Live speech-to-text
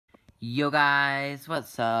Yo guys,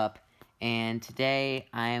 what's up? And today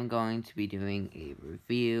I am going to be doing a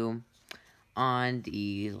review on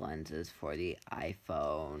these lenses for the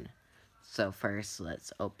iPhone. So first,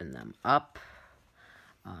 let's open them up.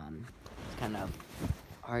 It's kind of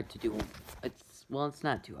hard to do. It's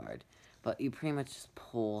not too hard, but you pretty much just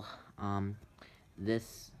pull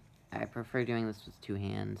this. I prefer doing this with two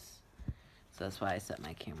hands, so that's why I set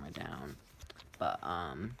my camera down. But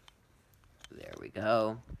there we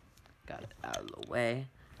go. Got it out of the way.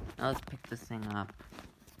 Now let's pick this thing up.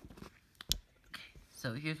 Okay,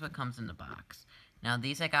 so here's what comes in the box. Now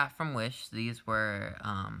these I got from Wish. These were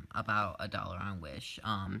about $1 on Wish.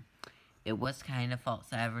 It was kind of false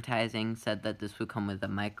advertising. Said that this would come with a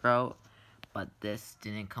micro, but this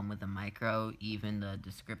didn't come with a micro. Even the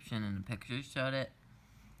description and the pictures showed it.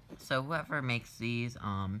 So whoever makes these,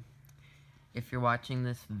 if you're watching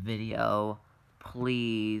this video,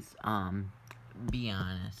 please be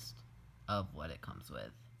honest of what it comes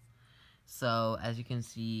with. So as you can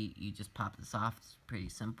see, you just pop this off. It's pretty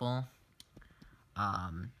simple.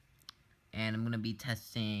 And I'm gonna be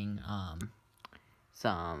testing I'm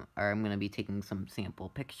gonna be taking some sample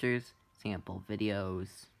pictures, sample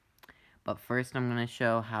videos. But first I'm gonna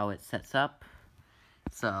show how it sets up.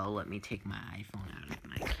 So let me take my iPhone out of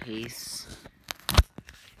my case.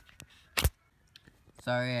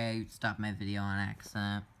 Sorry I stopped my video on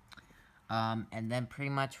accident. And then pretty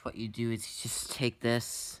much what you do is you just take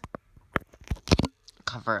this,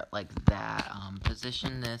 cover it like that,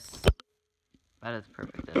 position this about as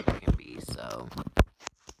perfect as it can be, so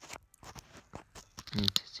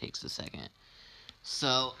it takes a second.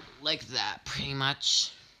 So, like that, pretty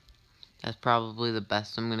much. That's probably the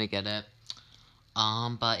best I'm gonna get it.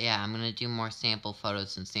 But yeah, I'm gonna do more sample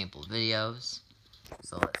photos and sample videos.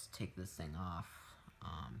 So let's take this thing off.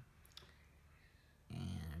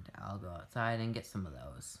 And I'll go outside and get some of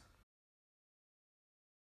those.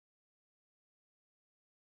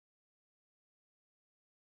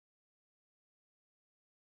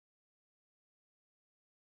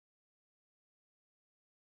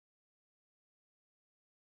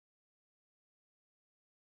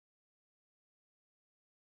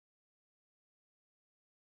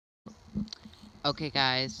 Okay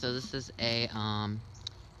guys, so this is a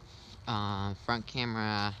front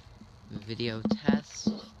camera video test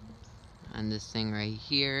on this thing right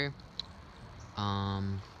here.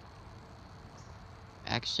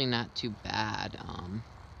 Actually not too bad.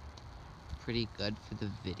 Pretty good for the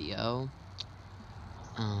video.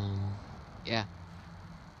 Yeah.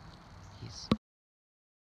 Peace.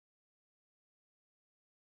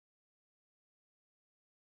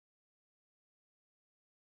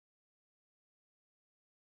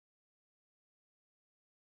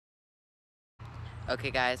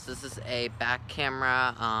 Okay guys, this is a back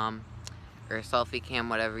camera, or selfie cam,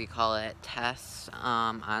 whatever you call it, test,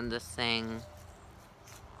 on this thing.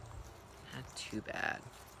 Not too bad.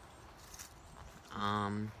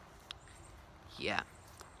 Yeah.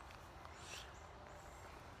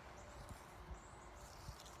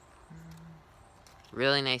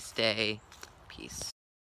 Really nice day. Peace.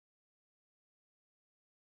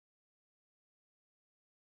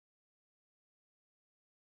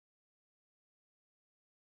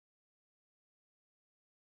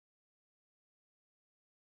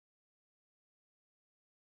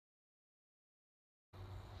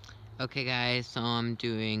 Okay guys, so I'm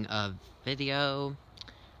doing a video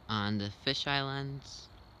on the fisheye lens.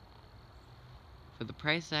 For the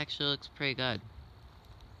price, it actually looks pretty good.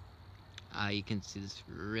 You can see this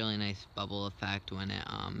really nice bubble effect when it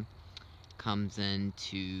comes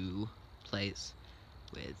into place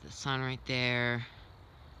with the sun right there.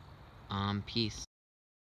 Peace.